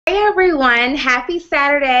Hey everyone, happy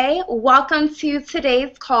Saturday. Welcome to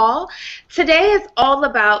today's call. Today is all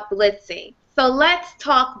about blitzing. So let's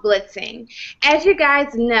talk blitzing. As you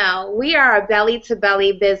guys know, we are a belly to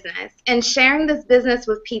belly business, and sharing this business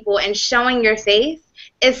with people and showing your face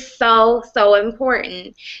is so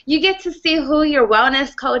important. You get to see who your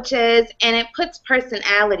wellness coach is, and it puts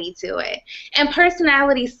personality to it. And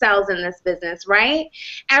personality sells in this business, right?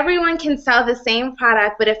 Everyone can sell the same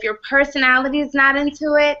product, but if your personality is not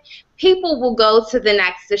into it, people will go to the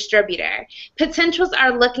next distributor. Potentials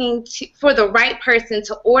are looking for the right person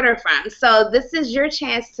to order from. So this is your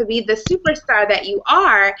chance to be the superstar that you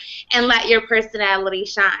are and let your personality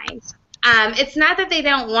shine. It's not that they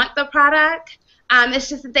don't want the product. It's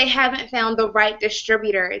just that they haven't found the right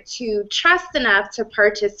distributor to trust enough to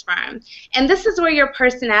purchase from. And this is where your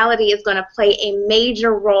personality is going to play a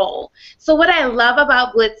major role. So what I love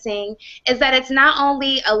about blitzing is that it's not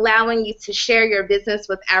only allowing you to share your business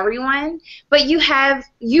with everyone, but you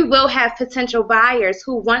will have potential buyers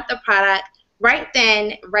who want the product right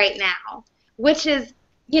then, right now, which is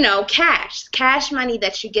cash money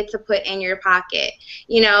that you get to put in your pocket.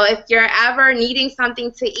 If you're ever needing something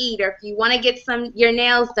to eat, or if you want to get your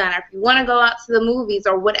nails done, or if you want to go out to the movies,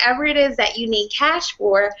 or whatever it is that you need cash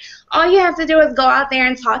for, all you have to do is go out there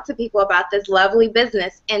and talk to people about this lovely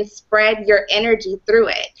business and spread your energy through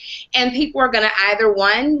it. And people are going to either,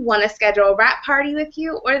 one, want to schedule a wrap party with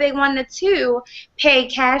you, or they want to, two, pay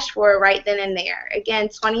cash for it right then and there. Again,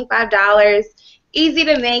 $25. Easy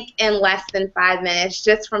to make in less than 5 minutes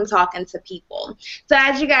just from talking to people. So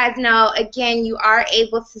as you guys know, again, you are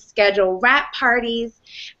able to schedule wrap parties,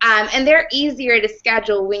 and they're easier to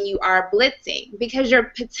schedule when you are blitzing because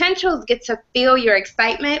your potentials get to feel your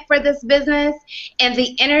excitement for this business and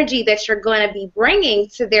the energy that you're going to be bringing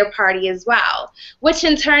to their party as well, which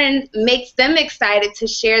in turn makes them excited to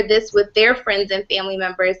share this with their friends and family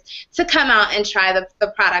members to come out and try the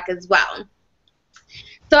product as well.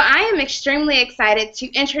 So I am extremely excited to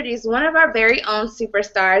introduce one of our very own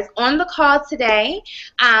superstars on the call today,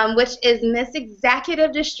 which is Miss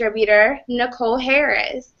Executive Distributor Nicole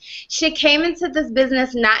Harris. She came into this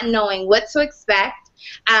business not knowing what to expect.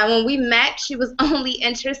 When we met, she was only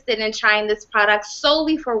interested in trying this product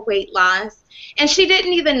solely for weight loss, and she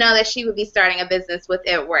didn't even know that she would be starting a business with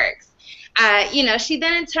It Works. She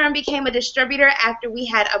then in turn became a distributor after we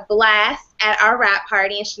had a blast at our wrap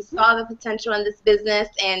party, and she saw the potential in this business,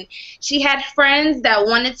 and she had friends that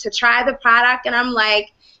wanted to try the product, and I'm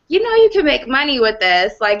like, you can make money with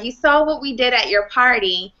this. Like, you saw what we did at your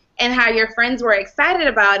party and how your friends were excited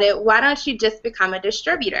about it. Why don't you just become a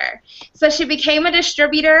distributor? So she became a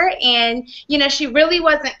distributor, and she really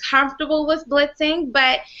wasn't comfortable with blitzing,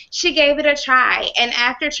 but she gave it a try. And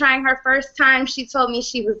after trying her first time, she told me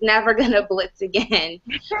she was never going to blitz again.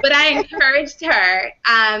 But I encouraged her.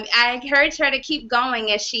 I encouraged her to keep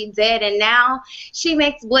going, as she did, and now she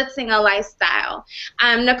makes blitzing a lifestyle.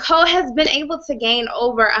 Nicole has been able to gain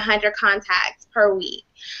over 100 contacts per week.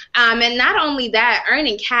 And not only that,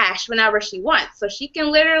 earning cash whenever she wants. So she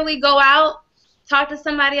can literally go out, talk to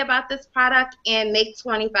somebody about this product, and make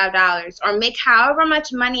 $25 or make however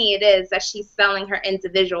much money it is that she's selling her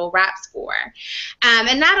individual wraps for.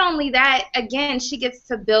 And not only that, again, she gets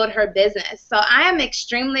to build her business. So I am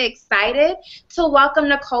extremely excited to welcome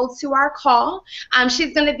Nicole to our call.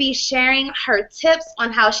 She's going to be sharing her tips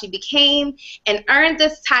on how she became and earned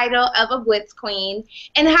this title of a Blitz Queen,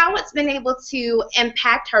 and how it's been able to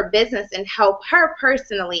impact her business and help her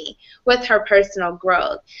personally with her personal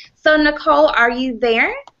growth. So Nicole, are you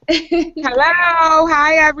there? Hello.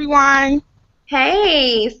 Hi, everyone.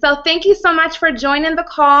 Hey, so thank you so much for joining the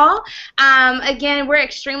call. Again, we're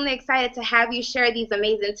extremely excited to have you share these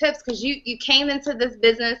amazing tips because you came into this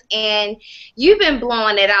business and you've been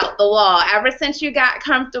blowing it out the wall ever since you got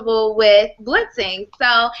comfortable with blitzing. So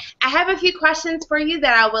I have a few questions for you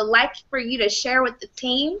that I would like for you to share with the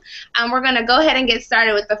team. We're going to go ahead and get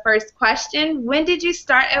started with the first question. When did you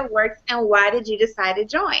start at Works, and why did you decide to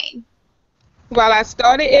join? Well, I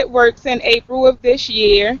started It Works in April of this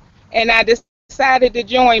year, and I decided to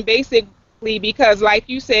join basically because, like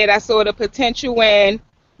you said, I saw the potential in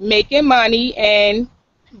making money and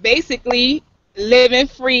basically living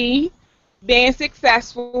free, being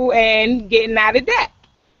successful, and getting out of debt.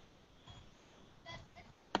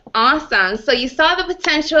 Awesome. So you saw the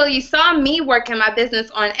potential. You saw me working my business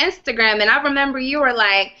on Instagram, and I remember you were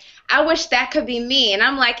like, I wish that could be me. And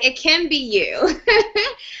I'm like, it can be you.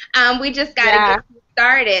 We just got to get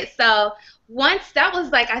started. So once that was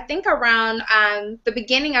like, I think around the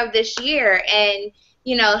beginning of this year, and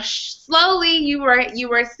slowly you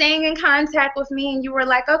were staying in contact with me, and you were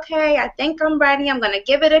like, okay, I think I'm ready. I'm going to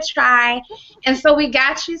give it a try. And so we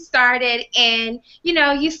got you started, and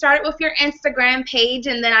you started with your Instagram page,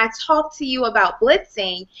 and then I talked to you about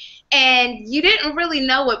blitzing. And you didn't really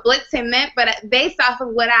know what blitzing meant, but based off of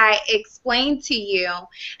what I explained to you,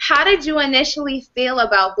 how did you initially feel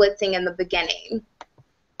about blitzing in the beginning?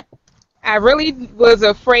 I really was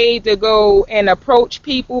afraid to go and approach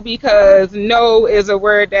people because no is a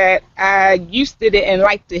word that I used to didn't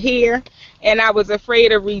like to hear. And I was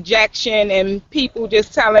afraid of rejection and people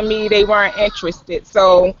just telling me they weren't interested.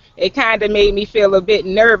 So it kind of made me feel a bit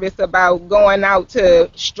nervous about going out to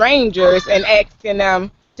strangers and asking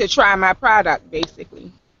them to try my product,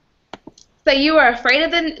 basically. So you were afraid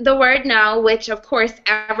of the word no, which of course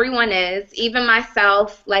everyone is, even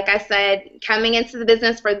myself. Like I said, coming into the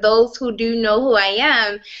business, for those who do know who I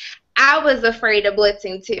am, I was afraid of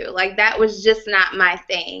blitzing too. Like that was just not my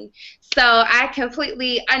thing. So I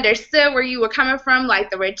completely understood where you were coming from, like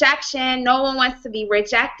the rejection. No one wants to be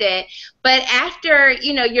rejected. But after,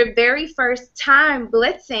 your very first time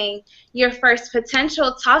blitzing, your first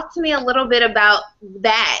potential, talk to me a little bit about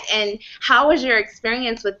that and how was your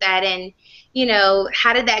experience with that, and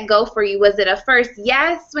how did that go for you? Was it a first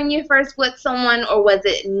yes when you first blitzed someone, or was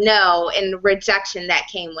it no and rejection that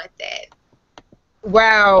came with it?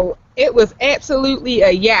 Wow, it was absolutely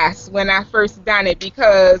a yes when I first done it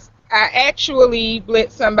because I actually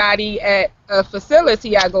blitzed somebody at a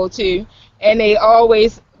facility I go to, and they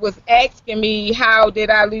always was asking me how did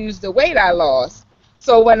I lose the weight I lost.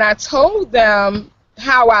 So when I told them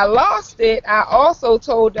how I lost it, I also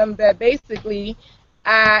told them that basically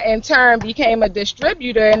I in turn became a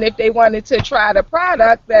distributor, and if they wanted to try the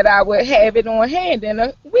product, that I would have it on hand in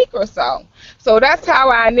a week or so. So that's how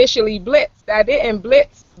I initially blitzed. I didn't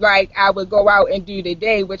blitz like I would go out and do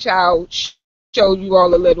today, which I'll show you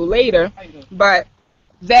all a little later. But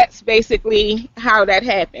that's basically how that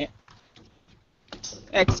happened.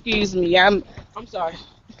 Excuse me, I'm sorry.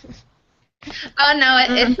 Oh no,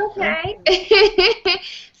 it's okay.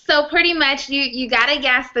 So pretty much you got a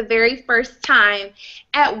yes the very first time.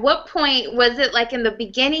 At what point was it, like in the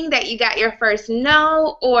beginning that you got your first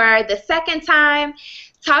no, or the second time?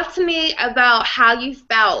 Talk to me about how you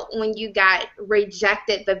felt when you got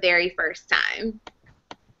rejected the very first time.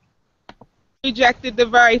 Rejected the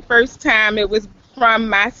very first time, it was from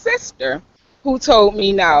my sister who told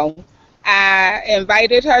me no. I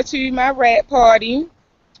invited her to my rat party,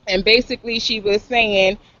 and basically she was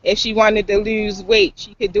saying if she wanted to lose weight,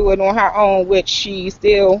 she could do it on her own, which she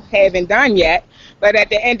still haven't done yet. But at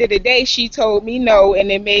the end of the day, she told me no,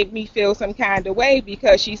 and it made me feel some kind of way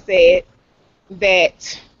because she said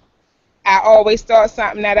that I always start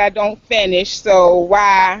something that I don't finish, so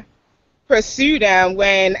why pursue them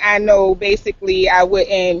when I know basically I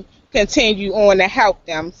wouldn't continue on to help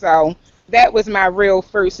them. So that was my real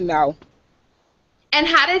first no. And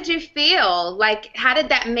how did you feel? Like, how did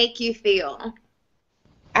that make you feel?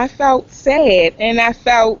 I felt sad, and I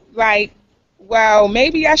felt like, well,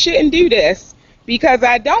 maybe I shouldn't do this because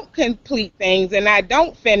I don't complete things and I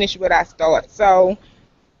don't finish what I start. So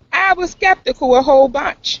I was skeptical a whole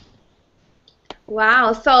bunch.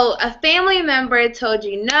 Wow. So a family member told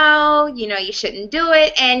you no, you shouldn't do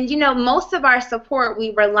it. And, most of our support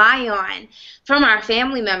we rely on from our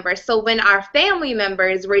family members. So when our family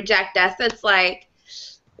members reject us, it's like,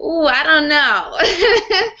 ooh, I don't know.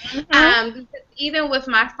 Because even with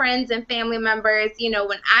my friends and family members,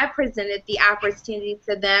 when I presented the opportunity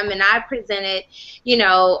to them and I presented,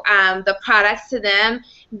 the products to them,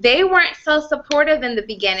 they weren't so supportive in the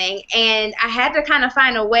beginning. And I had to kind of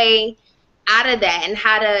find a way out of that and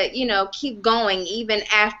how to, keep going. Even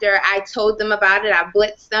after I told them about it, I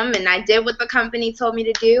blitzed them and I did what the company told me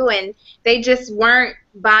to do, and they just weren't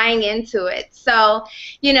buying into it. So,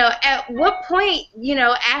 at what point,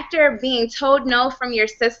 after being told no from your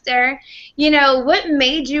sister, what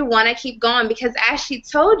made you want to keep going? Because as she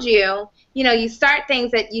told you, you start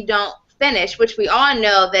things that you don't finish, which we all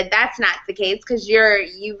know that that's not the case because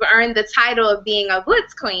you've earned the title of being a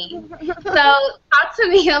Blitz Queen. So talk to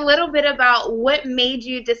me a little bit about what made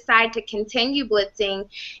you decide to continue blitzing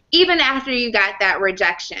even after you got that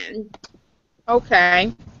rejection.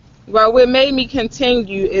 Okay. Well, what made me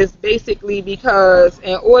continue is basically because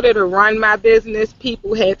in order to run my business,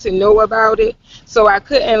 people had to know about it. So I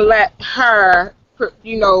couldn't let her,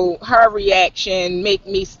 her reaction make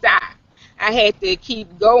me stop. I had to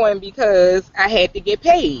keep going because I had to get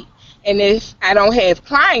paid. And if I don't have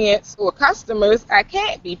clients or customers, I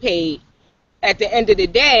can't be paid. At the end of the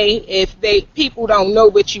day, if people don't know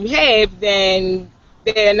what you have, then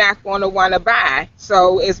they're not going to want to buy.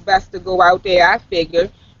 So it's best to go out there, I figure,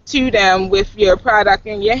 to them with your product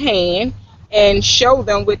in your hand and show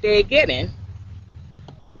them what they're getting.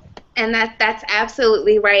 And that's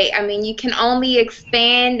absolutely right. I mean, you can only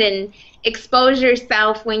expand and expose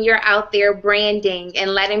yourself when you're out there branding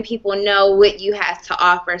and letting people know what you have to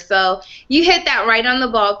offer. So you hit that right on the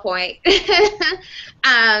ballpoint.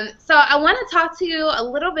 So I want to talk to you a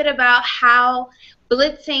little bit about how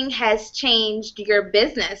blitzing has changed your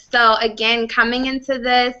business. So again, coming into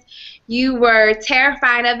this, you were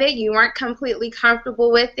terrified of it. You weren't completely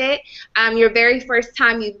comfortable with it. Your very first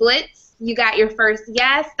time you blitzed, you got your first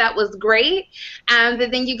yes, that was great.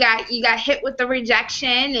 But then you got hit with the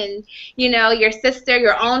rejection, and your sister,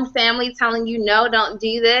 your own family telling you no, don't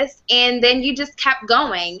do this, and then you just kept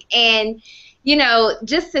going. And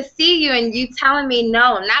just to see you and you telling me,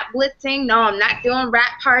 no, I'm not blitzing, no, I'm not doing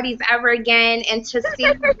rap parties ever again, and to see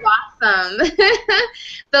you blossom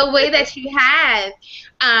the way that you have,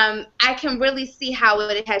 I can really see how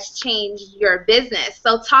it has changed your business.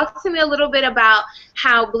 So talk to me a little bit about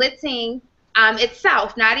how blitzing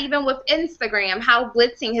itself, not even with Instagram, how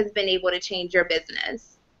blitzing has been able to change your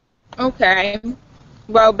business. Okay.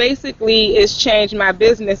 Well, basically, it's changed my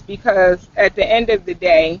business because at the end of the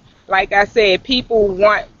day, like I said, people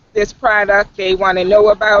want this product, they want to know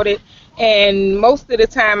about it, and most of the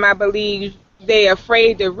time I believe they're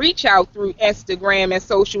afraid to reach out through Instagram and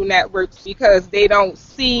social networks because they don't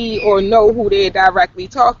see or know who they're directly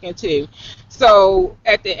talking to. So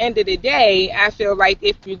at the end of the day, I feel like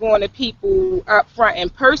if you're going to people up front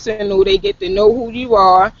and personal, they get to know who you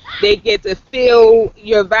are, they get to feel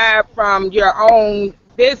your vibe from your own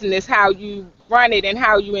business, how you run it and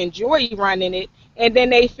how you enjoy running it, and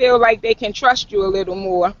then they feel like they can trust you a little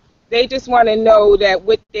more. They just want to know that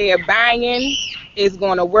what they're buying is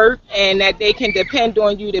going to work and that they can depend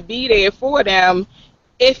on you to be there for them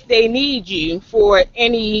if they need you for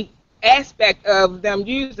any aspect of them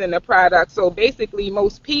using the product. So basically,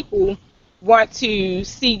 most people want to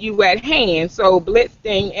see you at hand. So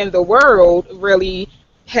blitzing in the world really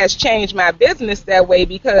has changed my business that way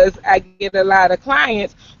because I get a lot of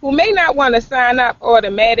clients who may not want to sign up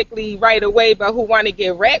automatically right away, but who want to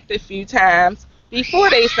get wrapped a few times before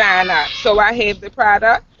they sign up. So I have the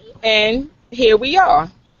product, and here we are.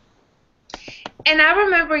 And I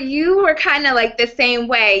remember you were kind of like the same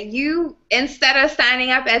way. You, instead of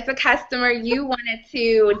signing up as a customer, you wanted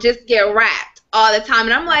to just get wrapped all the time.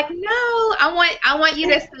 And I'm like, no, I want you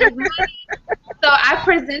to save money. So I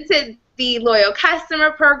presented the loyal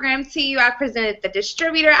customer program to you. I presented the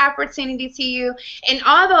distributor opportunity to you. And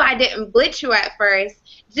although I didn't blitz you at first,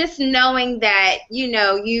 just knowing that, you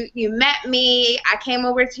met me, I came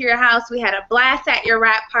over to your house, we had a blast at your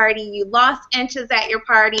wrap party, you lost inches at your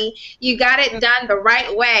party, you got it done the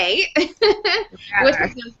right way, which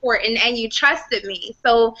is important, and you trusted me.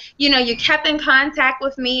 So, you kept in contact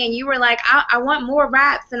with me, and you were like, I want more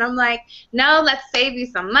wraps. And I'm like, no, let's save you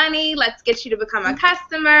some money, let's get you to become a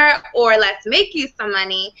customer, or let's make you some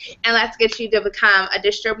money, and let's get you to become a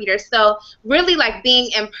distributor. So really, like,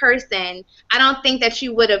 being in person, I don't think that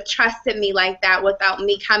you would have trusted me like that without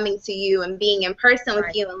me coming to you and being in person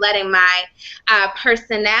with you and letting my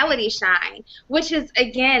personality shine, which is,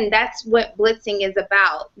 again, that's what blitzing is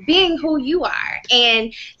about, being who you are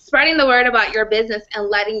and spreading the word about your business and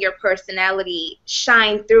letting your personality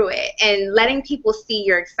shine through it and letting people see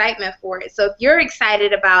your excitement for it. So if you're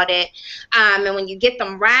excited about it, and when you get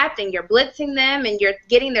them wrapped and you're blitzing them and you're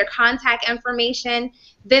getting their contact information,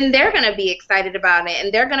 then they're going to be excited about it,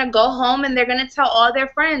 and they're going to go home and they're going to tell all their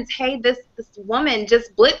friends, hey, this woman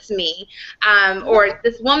just blitzed me, or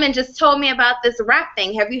this woman just told me about this wrap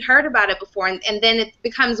thing. Have you heard about it before? And then it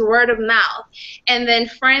becomes word of mouth, and then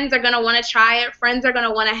friends are going to want to try it. Friends are going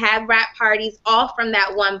to want to have wrap parties all from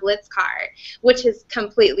that one blitz card, which is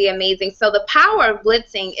completely amazing. So the power of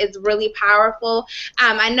blitzing is really powerful.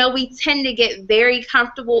 I know we tend to get very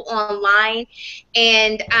comfortable online,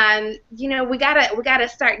 and we gotta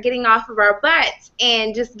start getting off of our butts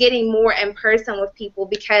and just getting more in person with people,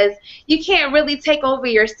 because you can't really take over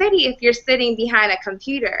your city if you're sitting behind a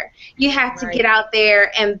computer. You have to get out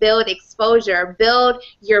there and build exposure, build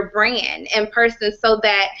your brand in person, so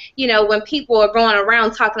that when people are going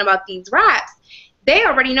around talking about these raps, they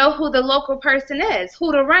already know who the local person is,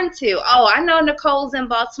 who to run to. Oh, I know Nicole's in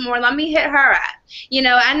Baltimore, let me hit her up.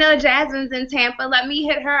 I know Jasmine's in Tampa, let me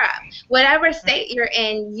hit her up. Whatever state you're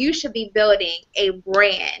in, you should be building a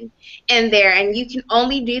brand in there, and you can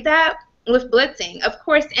only do that with blitzing. Of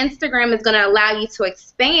course, Instagram is going to allow you to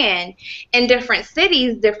expand in different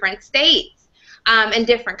cities, different states, in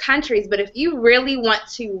different countries, but if you really want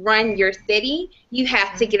to run your city, you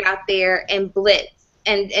have to get out there and blitz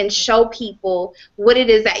and show people what it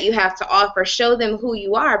is that you have to offer. Show them who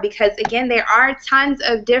you are, because again, there are tons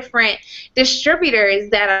of different distributors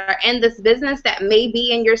that are in this business that may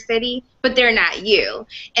be in your city, but they're not you,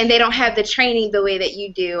 and they don't have the training the way that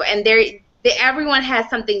you do, and everyone has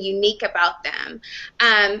something unique about them,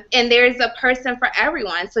 and there's a person for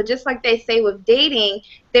everyone. So just like they say with dating,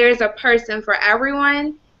 there's a person for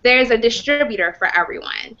everyone, there's a distributor for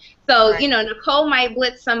everyone. So, Right. Nicole might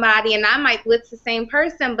blitz somebody and I might blitz the same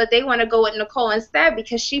person, but they want to go with Nicole instead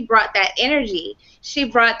because she brought that energy. She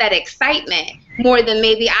brought that excitement more than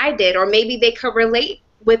maybe I did, or maybe they could relate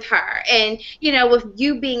with her. And, with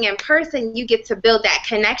you being in person, you get to build that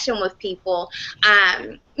connection with people.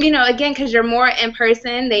 Again, because you're more in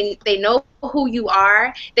person, they know who you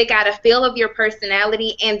are. They got a feel of your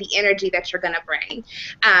personality and the energy that you're going to bring.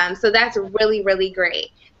 So that's really, really great.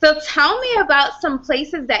 So tell me about some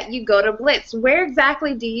places that you go to blitz. Where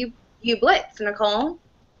exactly do you blitz, Nicole?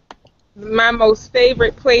 My most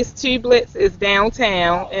favorite place to blitz is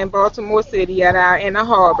downtown in Baltimore City at our inner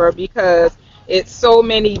harbor, because it's so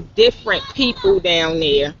many different people down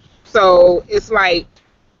there. So it's like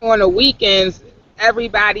on the weekends,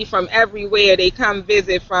 everybody from everywhere, they come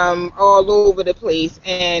visit from all over the place,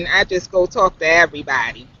 and I just go talk to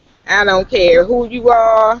everybody. I don't care who you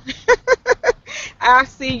are. I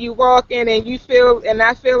see you walking and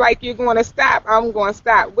I feel like you're going to stop. I'm going to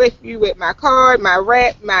stop with you with my card, my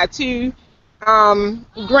wrap, my two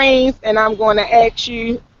greens, and I'm going to ask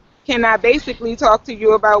you, can I basically talk to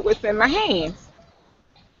you about what's in my hands?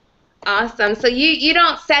 Awesome. So you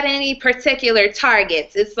don't set any particular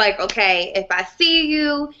targets. It's like, okay, if I see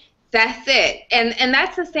you, that's it. And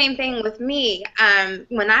that's the same thing with me.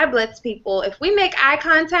 When I blitz people, if we make eye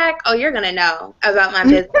contact, oh, you're gonna know about my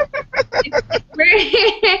business. If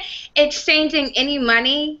we're exchanging any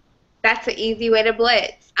money, that's an easy way to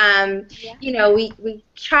blitz. We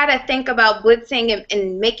try to think about blitzing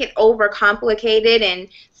and make it overcomplicated and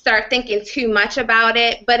start thinking too much about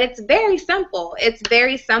it, but it's very simple. It's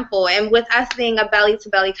very simple. And with us being a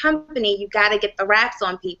belly-to-belly company, you got to get the wraps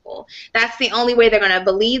on people. That's the only way they're going to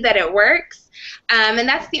believe that it works. And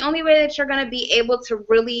that's the only way that you're going to be able to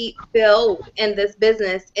really build in this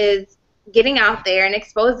business, is getting out there and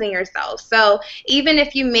exposing yourself. So even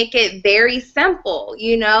if you make it very simple,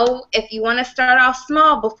 if you want to start off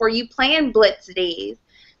small before you plan blitz days,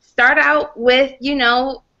 start out with,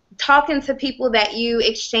 talking to people that you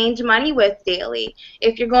exchange money with daily.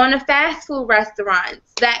 If you're going to fast food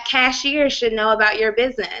restaurants, that cashier should know about your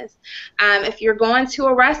business. If you're going to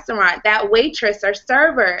a restaurant, that waitress or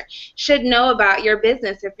server should know about your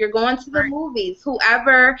business. If you're going to the movies,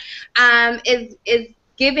 whoever is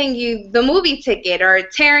giving you the movie ticket or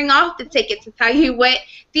tearing off the ticket to tell you what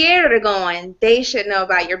theater to go in, they should know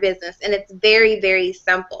about your business. And it's very, very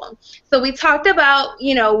simple. So we talked about,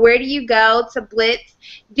 where do you go to blitz?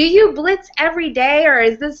 Do you blitz every day, or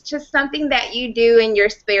is this just something that you do in your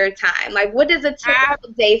spare time? Like, what does a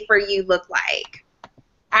typical day for you look like?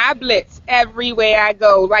 I blitz everywhere I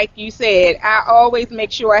go. Like you said, I always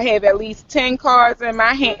make sure I have at least 10 cards in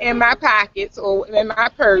my pockets or in my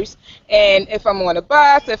purse. And if I'm on a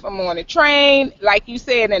bus, if I'm on a train, like you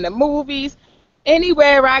said, in the movies,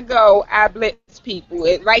 anywhere I go, I blitz people.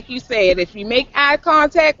 Like you said, if you make eye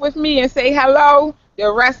contact with me and say hello,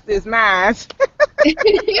 the rest is mine.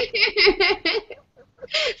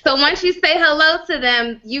 So once you say hello to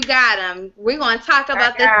them, you got them. We're going to talk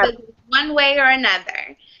about this business one way or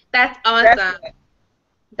another. That's awesome.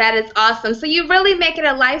 That is awesome. So you really make it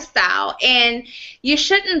a lifestyle, and you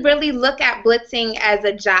shouldn't really look at blitzing as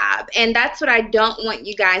a job, and that's what I don't want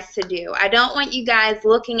you guys to do. I don't want you guys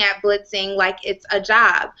looking at blitzing like it's a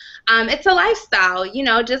job. It's a lifestyle,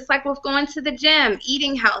 just like with going to the gym,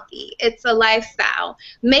 eating healthy. It's a lifestyle.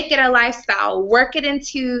 Make it a lifestyle. Work it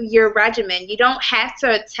into your regimen. You don't have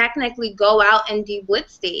to technically go out and do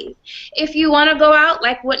blitz days. If you want to go out,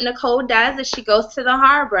 like what Nicole does, is she goes to the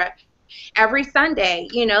harbor every Sunday,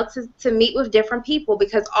 to meet with different people,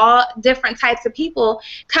 because all different types of people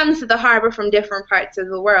come to the harbor from different parts of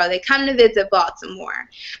the world. They come to visit Baltimore.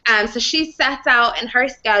 So she sets out in her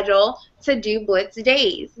schedule to do blitz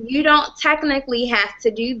days. You don't technically have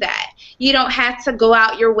to do that. You don't have to go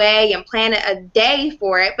out your way and plan a day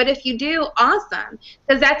for it, but if you do, awesome,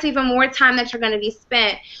 because that's even more time that you're going to be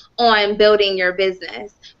spent on building your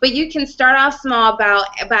business. But you can start off small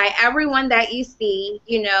by everyone that you see,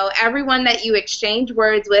 everyone that you exchange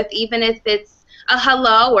words with, even if it's a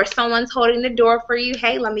hello or someone's holding the door for you.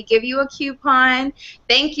 Hey, let me give you a coupon.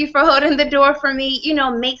 Thank you for holding the door for me.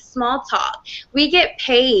 Make small talk. We get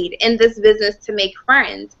paid in this business to make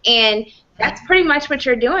friends, and That's pretty much what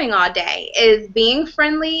you're doing all day, is being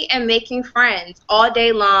friendly and making friends all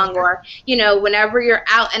day long, or, you know, whenever you're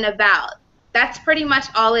out and about. That's pretty much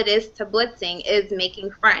all it is to blitzing, is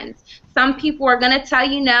making friends. Some people are going to tell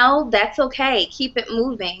you no, that's okay, keep it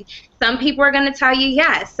moving. Some people are going to tell you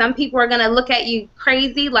yes. Some people are going to look at you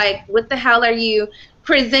crazy, like, what the hell are you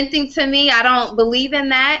presenting to me? I don't believe in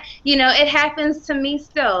that. You know, it happens to me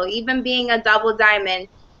still, even being a double diamond.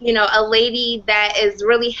 You know, a lady that is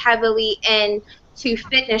really heavily into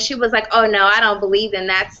fitness, she was like, oh no, I don't believe in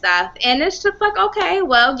that stuff. And it's just like, okay,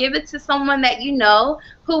 well, give it to someone that you know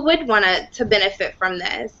who would want to benefit from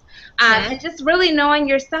this. And just really knowing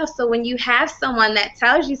yourself. So when you have someone that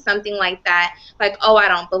tells you something like that, like, oh, I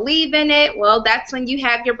don't believe in it, well, that's when you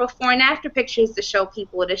have your before and after pictures to show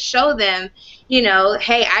people, to show them, you know,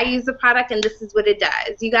 hey, I use the product and this is what it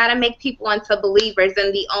does. You got to make people into believers,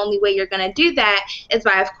 and the only way you're going to do that is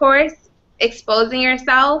by, of course, exposing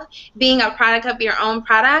yourself, being a product of your own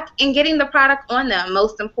product, and getting the product on them,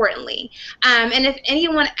 most importantly. And if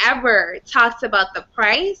anyone ever talks about the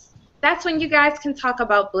price, that's when you guys can talk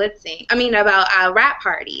about blitzing. I mean, about wrap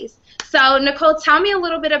parties. So, Nicole, tell me a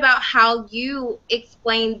little bit about how you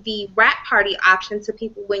explain the wrap party option to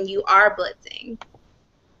people when you are blitzing.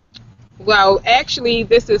 Well, actually,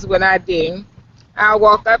 this is what I do. I'll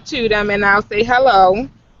walk up to them and I'll say, hello,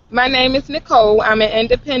 my name is Nicole. I'm an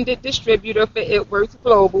independent distributor for It Works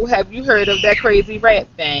Global. Have you heard of that crazy wrap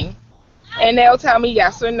thing? And they'll tell me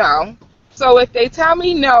yes or no. So if they tell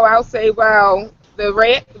me no, I'll say, well, the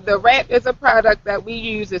wrap is a product that we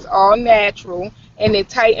use. It's all natural, and it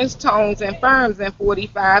tightens, tones, and firms in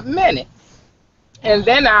 45 minutes. And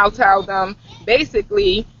then I'll tell them,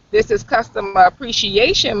 basically, this is Customer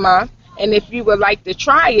Appreciation Month, and if you would like to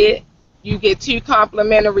try it, you get 2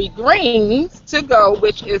 complimentary greens to go,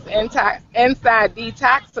 which is inside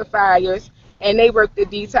detoxifiers, and they work to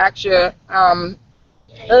detox your,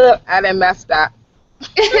 I done messed up.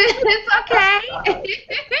 It's okay.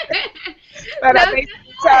 But I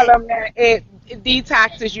basically tell them that it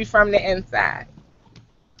detoxes you from the inside.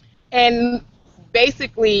 And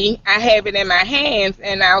basically, I have it in my hands,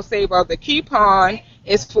 and I'll say, well, the coupon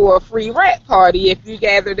is for a free wrap party. If you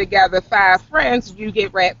gather together 5 friends, you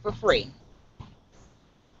get wrap for free.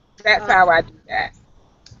 That's how I do that.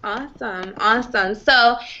 Awesome, awesome.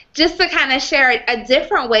 So just to kind of share a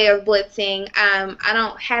different way of blitzing, I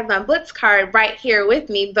don't have my Blitz card right here with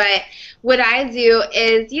me, but what I do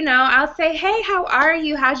is, you know, I'll say, hey, how are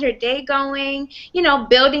you? How's your day going? You know,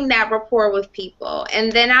 building that rapport with people.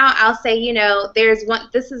 And then I'll say, you know,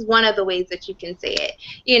 this is one of the ways that you can say it.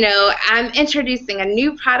 You know, I'm introducing a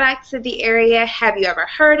new product to the area. Have you ever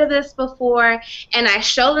heard of this before? And I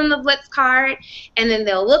show them the Blitz card, and then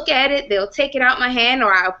they'll look at it, they'll take it out my hand,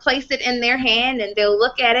 or I'll place it in their hand, and they'll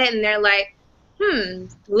look at it and they're like,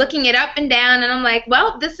 looking it up and down, and I'm like,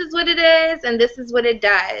 well, this is what it is and this is what it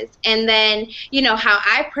does. And then, you know, how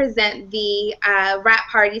I present the wrap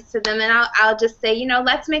parties to them, and I'll just say, you know,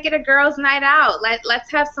 let's make it a girls' night out. Let's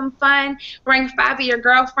have some fun. Bring 5 of your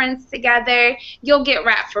girlfriends together. You'll get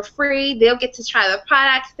wrapped for free. They'll get to try the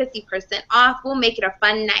products, 50% off. We'll make it a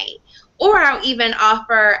fun night. Or I'll even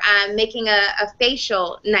offer making a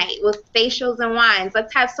facial night with facials and wines.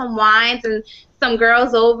 Let's have some wines and some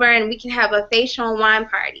girls over, and we can have a facial and wine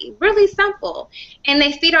party. Really simple. And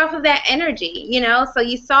they feed off of that energy, you know. So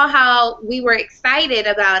you saw how we were excited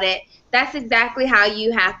about it. That's exactly how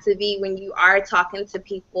you have to be when you are talking to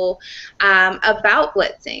people about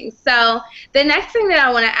blitzing. So the next thing that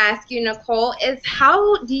I want to ask you, Nicole, is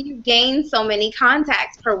how do you gain so many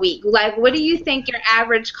contacts per week? Like, what do you think your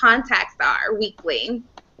average contacts are weekly?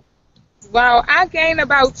 Well, I gain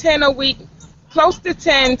about 10 a week, close to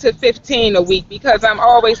 10 to 15 a week, because I'm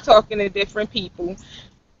always talking to different people.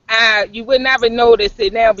 You would never notice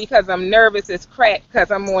it now because I'm nervous as crap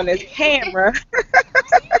because I'm on this camera.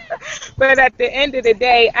 But at the end of the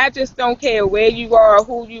day, I just don't care where you are or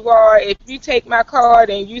who you are. If you take my card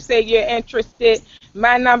and you say you're interested,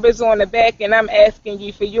 my number's on the back, and I'm asking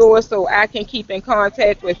you for yours so I can keep in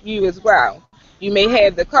contact with you as well. You may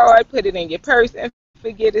have the card, put it in your purse, and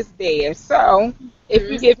forget it's there. So if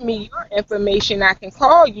you give me your information, I can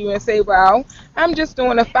call you and say, well, I'm just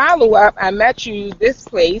doing a follow-up. I met you this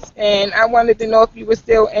place, and I wanted to know if you were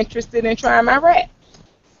still interested in trying my wrap.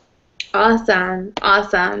 Awesome,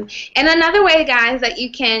 awesome. And another way, guys, that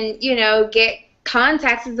you can, you know, get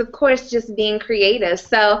contacts is, of course, just being creative.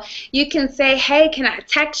 So you can say, hey, can I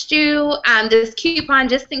text you this coupon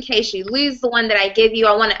just in case you lose the one that I give you?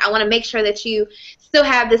 I want to make sure that you still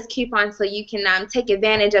have this coupon so you can take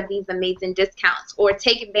advantage of these amazing discounts, or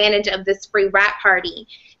take advantage of this free wrap party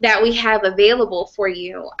that we have available for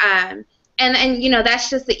you. And you know, that's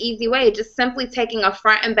just the easy way, just simply taking a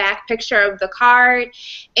front and back picture of the card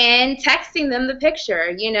and texting them the picture,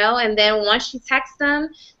 you know, and then once you text them,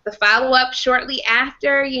 the follow-up shortly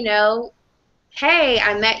after, you know, hey,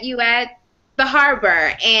 I met you at the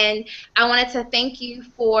harbor, and I wanted to thank you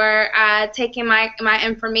for taking my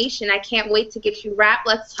information. I can't wait to get you wrapped.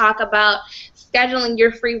 Let's talk about scheduling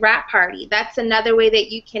your free wrap party. That's another way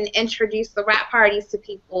that you can introduce the wrap parties to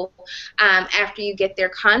people after you get their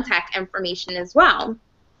contact information as well.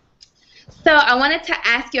 So I wanted to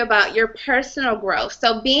ask you about your personal growth.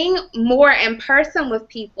 So being more in person with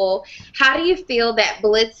people, how do you feel that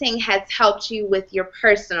blitzing has helped you with your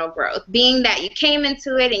personal growth? Being that you came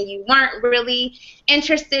into it and you weren't really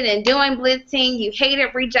interested in doing blitzing, you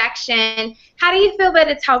hated rejection, how do you feel that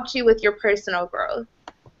it's helped you with your personal growth?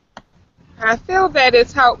 I feel that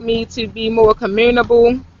it's helped me to be more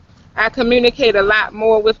communicable. I communicate a lot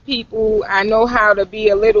more with people. I know how to be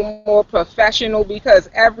a little more professional because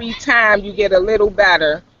every time you get a little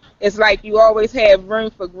better, it's like you always have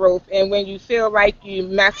room for growth. And when you feel like you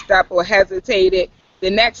messed up or hesitated, the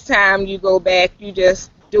next time you go back, you just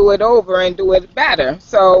do it over and do it better.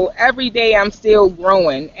 So every day I'm still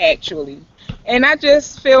growing, actually. And I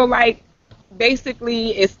just feel like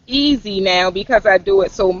basically it's easy now because I do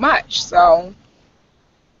it so much. So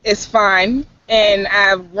it's fun, and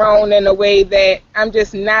I've grown in a way that I'm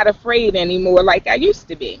just not afraid anymore like I used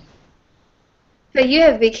to be. So you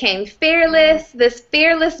have become fearless, this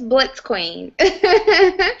fearless blitz queen.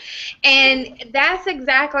 And that's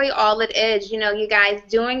exactly all it is, you know, you guys,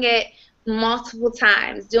 doing it multiple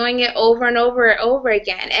times, doing it over and over and over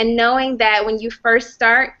again, and knowing that when you first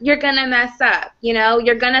start, you're going to mess up, you know,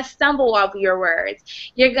 you're going to stumble over your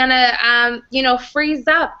words, you're going to, you know, freeze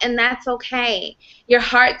up, and that's okay. Your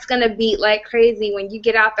heart's going to beat like crazy when you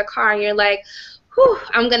get out the car and you're like, whew,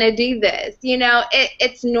 I'm going to do this. You know,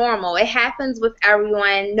 it's normal. It happens with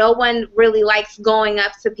everyone. No one really likes going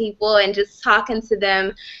up to people and just talking to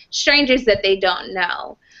them, strangers that they don't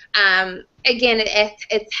know. Again,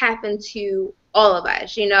 it's happened to all of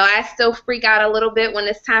us. You know, I still freak out a little bit when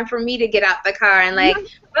it's time for me to get out the car and like,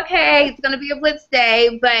 okay, it's going to be a blitz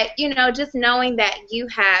day. But, you know, just knowing that you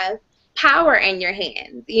have power in your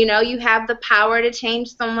hands. You know, you have the power to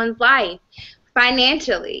change someone's life.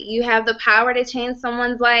 Financially, you have the power to change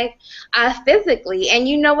someone's life physically, and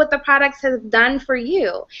you know what the products have done for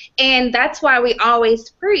you. And that's why we always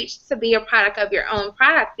preach to be a product of your own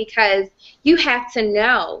product, because you have to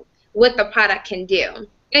know what the product can do.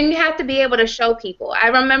 And you have to be able to show people. I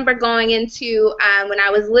remember going into, when I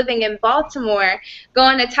was living in Baltimore,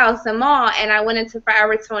 going to Towson Mall, and I went into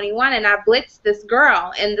Forever 21, and I blitzed this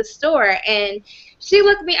girl in the store, and she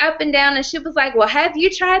looked me up and down, and she was like, well, have you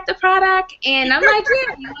tried the product? And I'm like,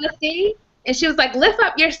 yeah, you want to see? And she was like, lift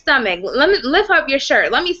up your stomach. Let me lift up your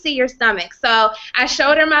shirt. Let me see your stomach. So I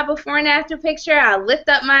showed her my before and after picture. I lift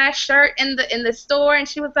up my shirt in the store, and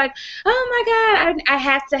she was like, oh my God, I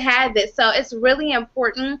have to have it. So it's really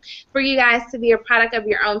important for you guys to be a product of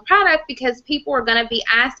your own product, because people are going to be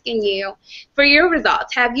asking you for your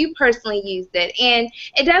results. Have you personally used it? And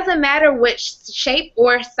it doesn't matter which shape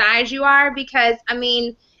or size you are, because, I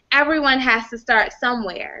mean, everyone has to start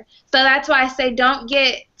somewhere. So that's why I say don't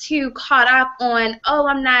get too caught up on, oh,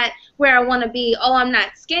 I'm not where I want to be, oh, I'm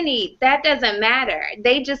not skinny. That doesn't matter.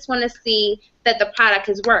 They just want to see that the product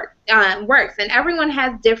has works. And everyone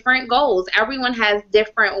has different goals. Everyone has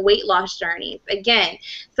different weight loss journeys, again.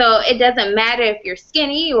 So it doesn't matter if you're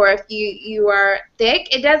skinny or if you are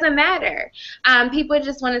thick. It doesn't matter. People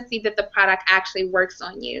just want to see that the product actually works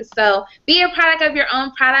on you. So be a product of your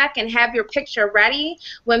own product and have your picture ready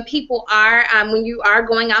when people are, when you are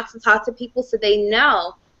going out to talk to people, so they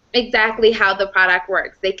know exactly how the product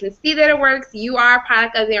works. They can see that it works. You are a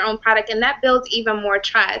product of your own product, and that builds even more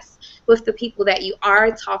trust with the people that you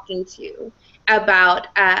are talking to about,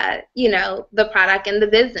 you know, the product and the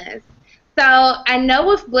business. So I know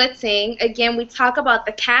with blitzing, again, we talk about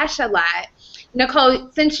the cash a lot. Nicole,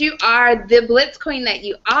 since you are the blitz queen that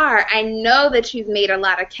you are, I know that you've made a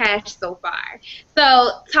lot of cash so far.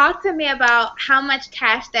 So talk to me about how much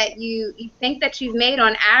cash that you think that you've made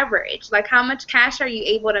on average. Like, how much cash are you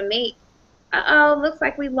able to make? Uh-oh, looks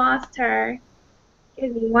like we lost her.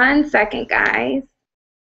 Give me 1 second, guys.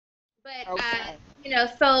 But, Okay. you know,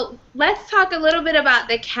 so let's talk a little bit about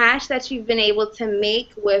the cash that you've been able to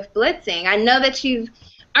make with blitzing. I know that you've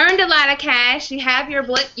earned a lot of cash. You have your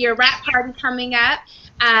wrap party coming up,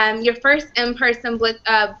 your first in-person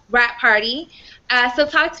wrap party. So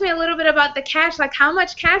talk to me a little bit about the cash. Like, how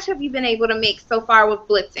much cash have you been able to make so far with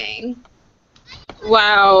blitzing?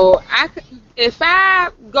 Well, if I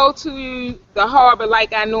go to the harbor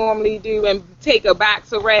like I normally do and take a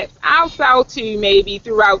box of wraps, I'll sell two maybe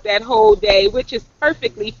throughout that whole day, which is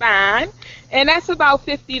perfectly fine. And that's about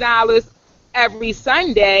 $50 every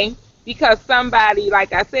Sunday because somebody,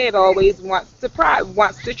 like I said, always wants to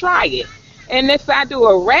try it. And if I do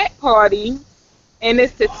a wrap party and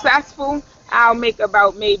it's successful, I'll make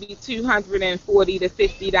about maybe $240 to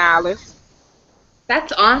 $50.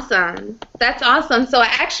 That's awesome. That's awesome. So an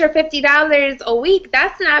extra $50 a week,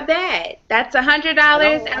 that's not bad. That's $100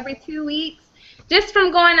 No. every 2 weeks just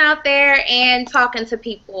from going out there and talking to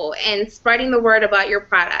people and spreading the word about your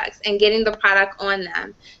products and getting the product on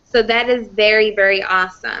them. So that is very, very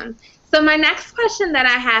awesome. So my next question that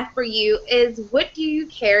I have for you is, what do you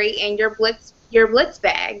carry in your Blitz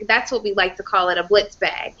bag? That's what we like to call it, a Blitz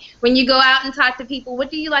bag. When you go out and talk to people, what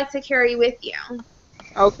do you like to carry with you?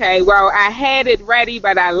 Okay, well, I had it ready,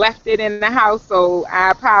 but I left it in the house, so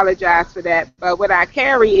I apologize for that. But what I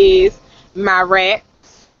carry is my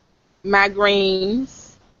wraps, my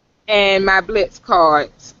greens, and my Blitz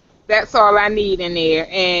cards. That's all I need in there,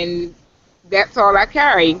 and that's all I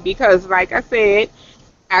carry because, like I said,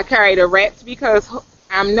 I carry the wraps because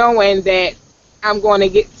I'm knowing that I'm going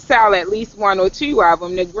to sell at least one or two of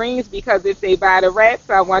them. The greens because if they buy the wraps,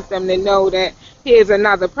 I want them to know that here's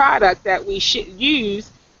another product that we should use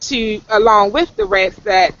to along with the wraps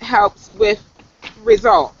that helps with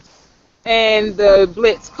results. And the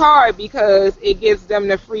Blitz card because it gives them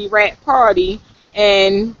the free wrap party,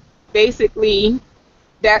 and basically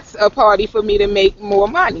that's a party for me to make more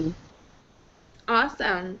money.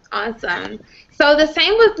 Awesome, awesome. So the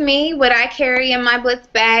same with me. What I carry in my Blitz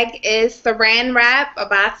bag is Saran wrap, a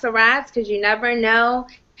box of wraps, because you never know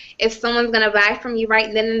if someone's going to buy from you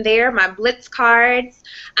right then and there. My Blitz cards.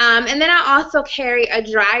 And then I also carry a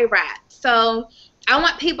dry wrap. So I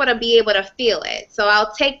want people to be able to feel it. So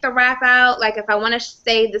I'll take the wrap out. Like if I want to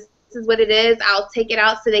say this is what it is, I'll take it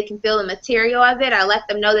out so they can feel the material of it. I let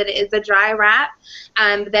them know that it is a dry wrap,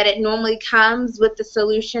 that it normally comes with the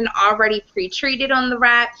solution already pre-treated on the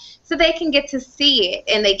wrap, so they can get to see it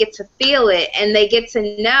and they get to feel it and they get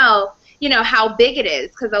to know, how big it is,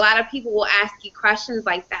 because a lot of people will ask you questions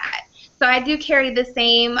like that. So I do carry the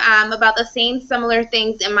same, about the same similar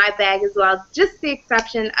things in my bag as well, just the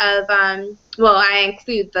exception of, well, I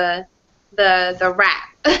include the wrap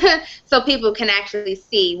so people can actually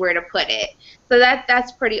see where to put it. So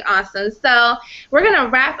that's pretty awesome. So we're going to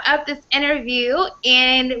wrap up this interview,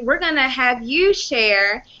 and we're going to have you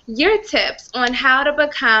share your tips on how to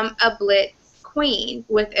become a Blitz queen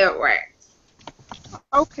with It Works.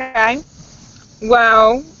 Okay.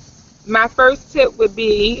 Well, my first tip would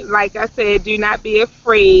be, like I said, do not be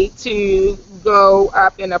afraid to go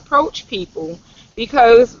up and approach people,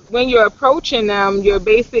 because when you're approaching them, you're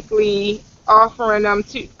basically offering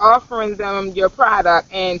them your product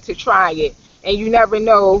and to try it. And you never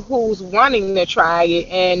know who's wanting to try it,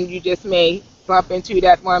 and you just may bump into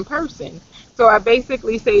that one person. So I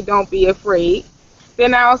basically say don't be afraid.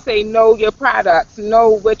 Then I'll say know your products, know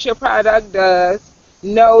what your product does,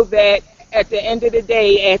 know that at the end of the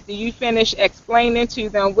day, after you finish explaining to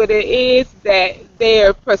them what it is, that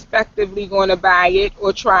they're prospectively going to buy it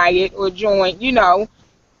or try it or join,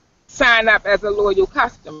 sign up as a loyal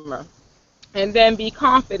customer. And then be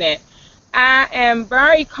confident. I am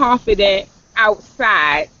very confident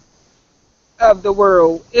outside of the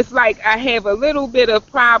world. It's like I have a little bit of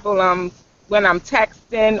problems when I'm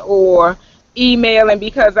texting or emailing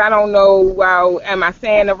because I don't know, well, am I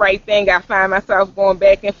saying the right thing? I find myself going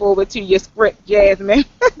back and forward to your script, Jasmine.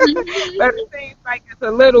 But it seems like it's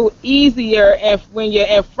a little easier when you're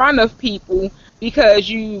in front of people because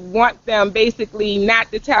you want them basically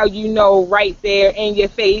not to tell you no right there in your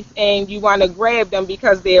face, and you want to grab them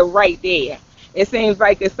because they're right there. It seems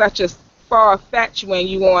like it's such a far-fetched when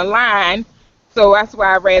you online, so that's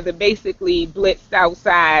why I rather basically blitz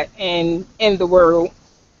outside and in the world.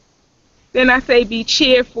 Then I say be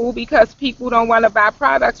cheerful because people don't want to buy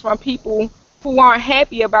products from people who aren't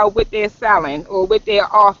happy about what they're selling or what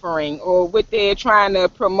they're offering or what they're trying to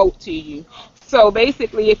promote to you. So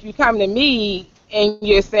basically, if you come to me and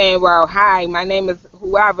you're saying, well, hi, my name is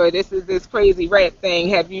whoever, this is this crazy rap thing,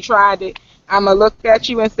 have you tried it? I'm going to look at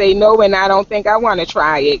you and say no, and I don't think I want to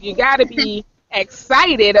try it. You got to be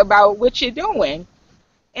excited about what you're doing.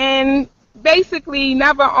 And basically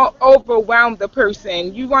never overwhelm the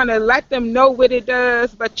person. You want to let them know what it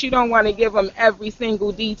does, but you don't want to give them every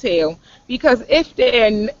single detail, because if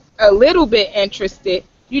they're a little bit interested,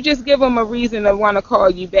 you just give them a reason to want to call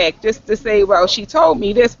you back, just to say, well, she told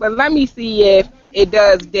me this, but let me see if it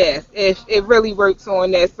does this, if it really works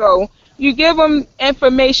on this. So you give them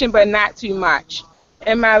information, but not too much.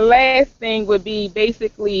 And my last thing would be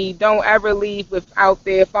basically don't ever leave without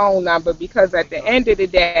their phone number, because at the end of the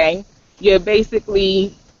day, you're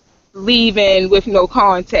basically leaving with no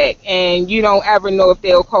contact, and you don't ever know if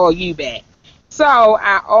they'll call you back. So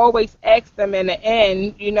I always ask them in the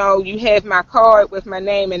end, you have my card with my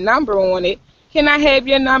name and number on it. Can I have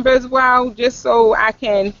your number as well, just so I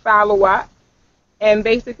can follow up? And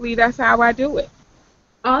basically that's how I do it.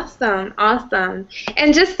 Awesome, awesome.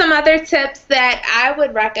 And just some other tips that I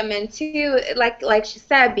would recommend too, like she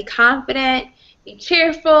said, be confident, be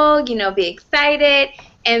cheerful, be excited,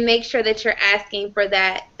 and make sure that you're asking for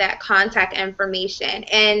that contact information.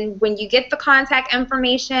 And when you get the contact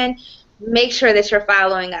information, make sure that you're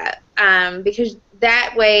following up, because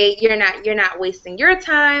that way you're not wasting your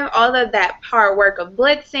time, all of that hard work of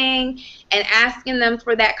blitzing and asking them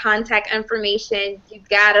for that contact information. You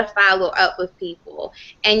gotta follow up with people,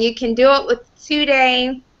 and you can do it with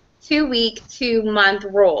 2-day, 2-week, 2-month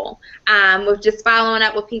rule, with just following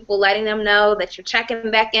up with people, letting them know that you're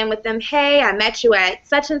checking back in with them. Hey, I met you at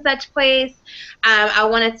such and such place. I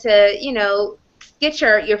wanted to get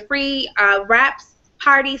your free wraps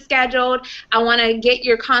party scheduled. I want to get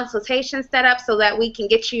your consultation set up so that we can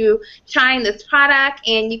get you trying this product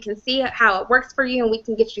and you can see how it works for you, and we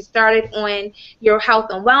can get you started on your health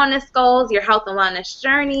and wellness goals, your health and wellness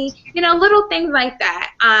journey, little things like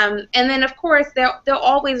that. And then of course they'll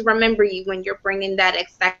always remember you when you're bringing that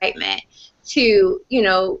excitement to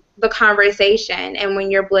the conversation and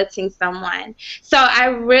when you're blitzing someone. So I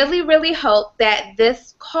really, really hope that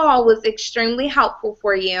this call was extremely helpful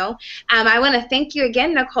for you. I want to thank you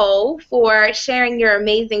again, Nicole, for sharing your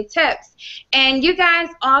amazing tips. And you guys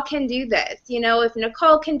all can do this. If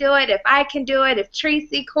Nicole can do it, if I can do it, if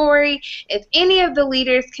Tracy, Corey, if any of the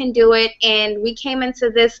leaders can do it, and we came into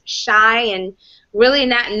this shy and really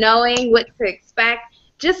not knowing what to expect,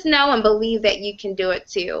 just know and believe that you can do it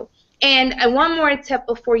too. And one more tip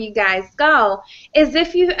before you guys go is,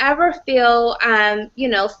 if you ever feel,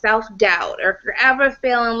 self-doubt, or if you're ever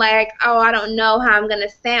feeling like, oh, I don't know how I'm going to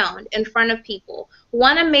sound in front of people,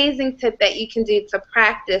 one amazing tip that you can do to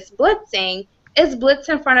practice blitzing is blitz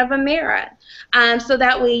in front of a mirror. So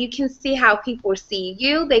that way you can see how people see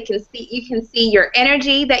you. You can see your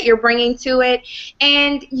energy that you're bringing to it,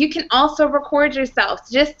 and you can also record yourself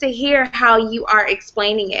just to hear how you are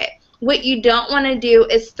explaining it. What you don't want to do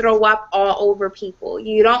is throw up all over people.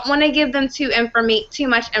 You don't want to give them too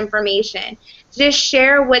much information. Just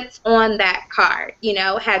share what's on that card.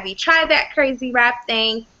 Have you tried that crazy wrap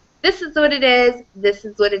thing? This is what it is. This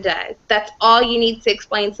is what it does. That's all you need to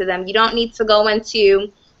explain to them. You don't need to go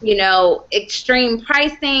into, extreme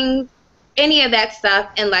pricing, any of that stuff,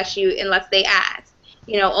 unless they ask.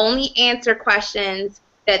 Only answer questions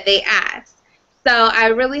that they ask. So I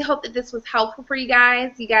really hope that this was helpful for you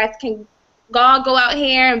guys. You guys can all go out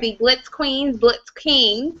here and be blitz queens, blitz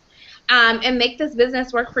kings, and make this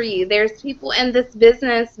business work for you. There's people in this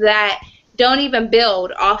business that don't even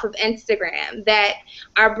build off of Instagram, that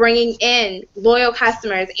are bringing in loyal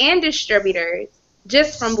customers and distributors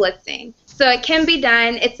just from blitzing. So it can be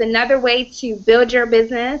done. It's another way to build your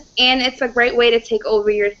business, and it's a great way to take over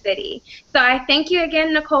your city. So I thank you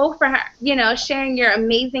again, Nicole, for sharing your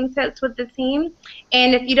amazing tips with the team.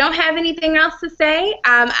 And if you don't have anything else to say,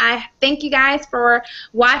 I thank you guys for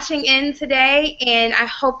watching in today, and I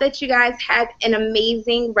hope that you guys have an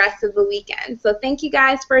amazing rest of the weekend. So thank you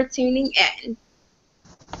guys for tuning in.